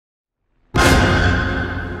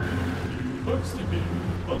степи,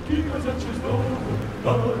 полки казачьи с дому,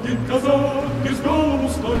 один казак из дому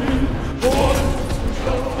стоит, он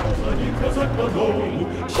стучал, один казак по дому,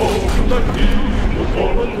 помню так милу,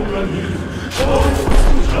 повод уронил, он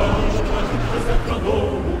стучал, один казак по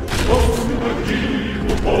дому, помню так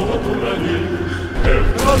милу, повод уронил. Эх,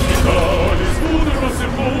 разбегались буды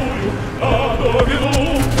просыпную, а до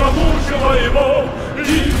вину промучила его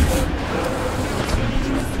лицо.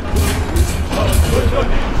 Только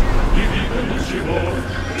не видно ничего,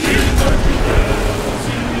 и так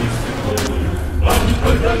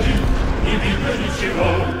только не видно ничего.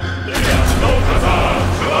 Я что казак,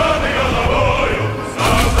 желанный головою,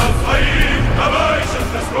 сам за своим товарищем с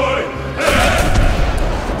тоской.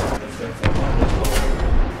 Сердце молодое,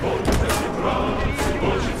 помнит эти братцы,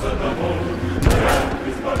 хочется домой.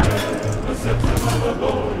 Бесполезно, сердце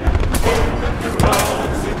молодое, помнит эти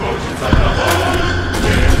братцы, хочется домой.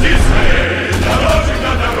 Иди скорей,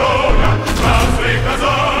 дорожка, дорога, красный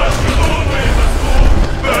казачий, думай тоску.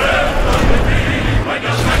 Это ты,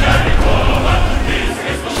 пойдешь коня легкого, и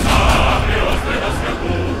свистнул сабли острый на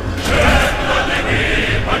скаку. Это ты,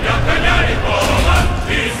 пойдешь коня легкого,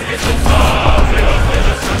 и свистнул сабли острый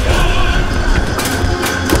на скаку.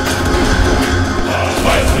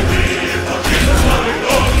 Давай следи, покинул славы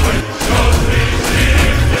добрый, черный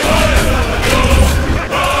снег, девай на подъем.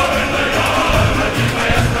 Правильная,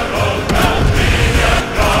 родимая сторона, ты не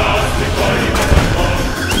красный твой потом.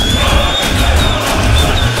 Правильная,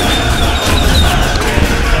 родимая сторона, ты не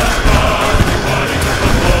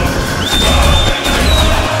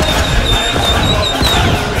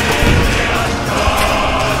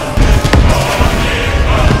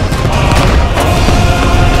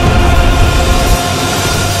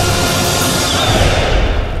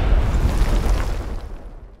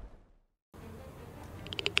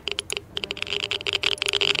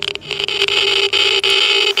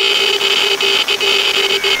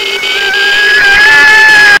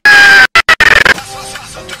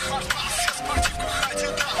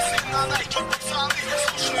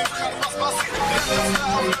твой потом.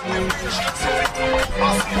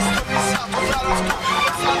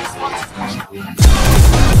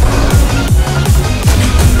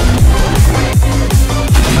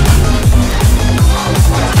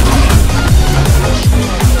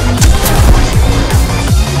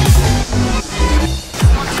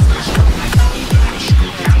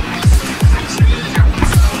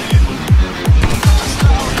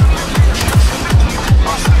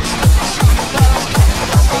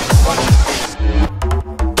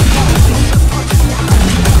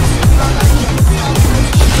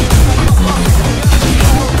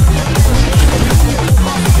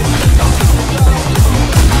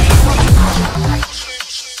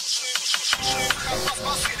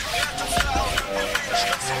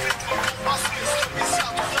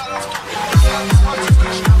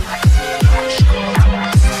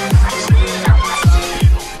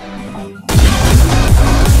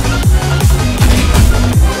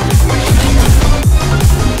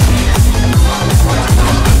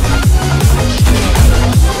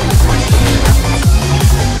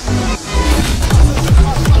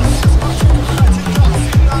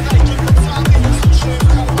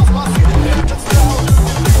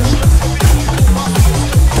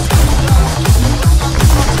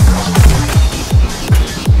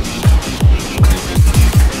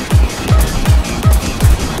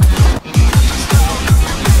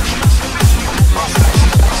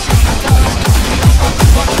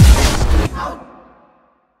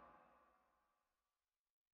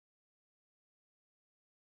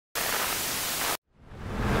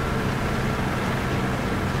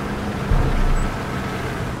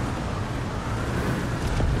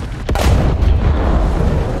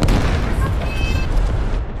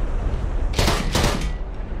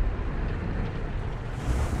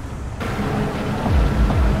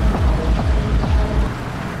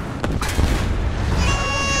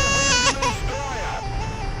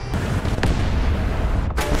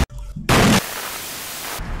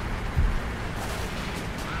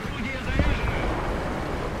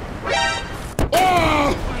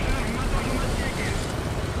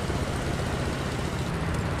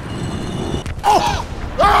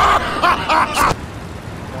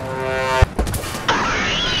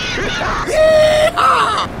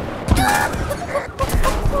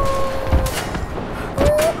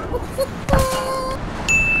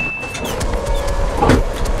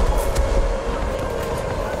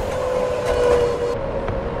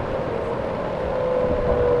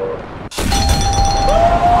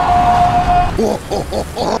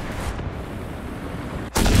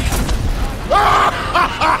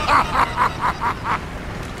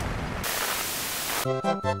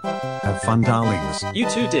 Have fun, darlings. You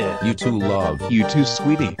too, dear. You too, love. You too,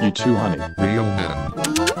 sweetie. You too, honey. Real men.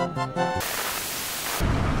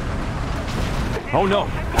 Oh no.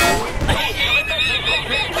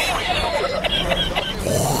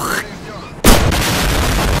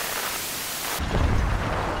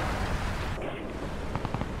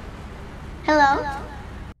 Hello?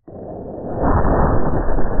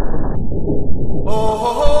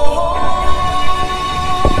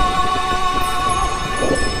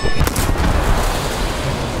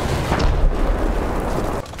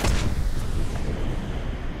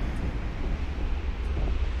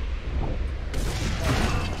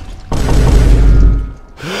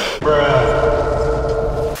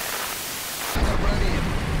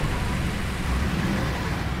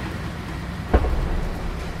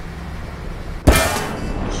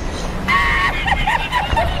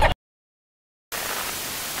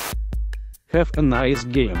 Have a nice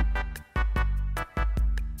game.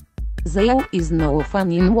 There is no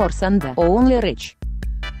fun in wars and only rich.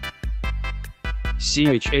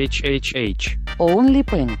 CHHHH. Only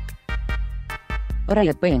pain.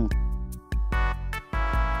 Real pain.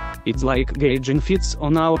 It's like gauging fits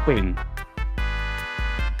on our pain.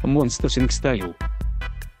 Monster Sync style.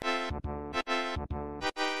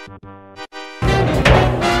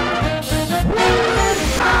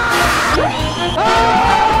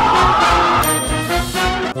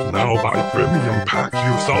 Now buy premium pack,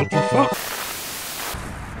 you salty fuck.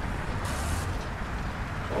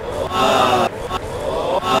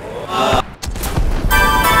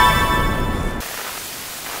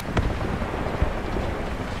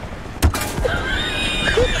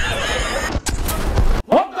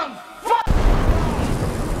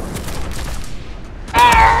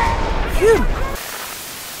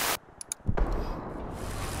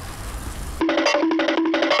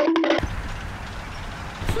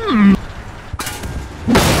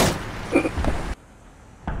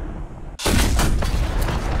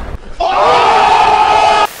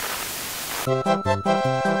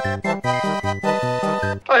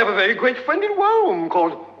 I have a very great friend in Rome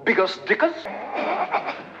called Biggus Dickus.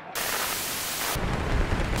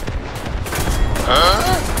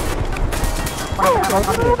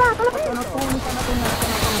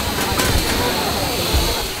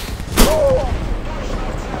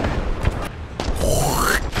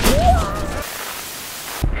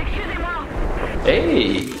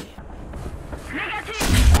 Hey!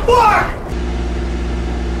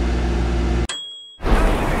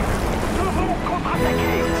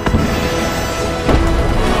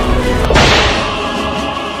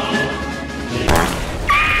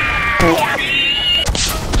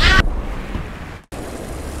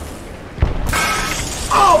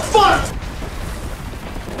 Oh, fuck!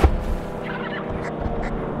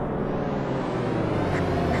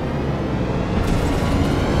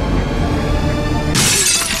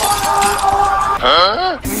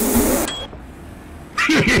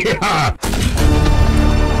 Yeah!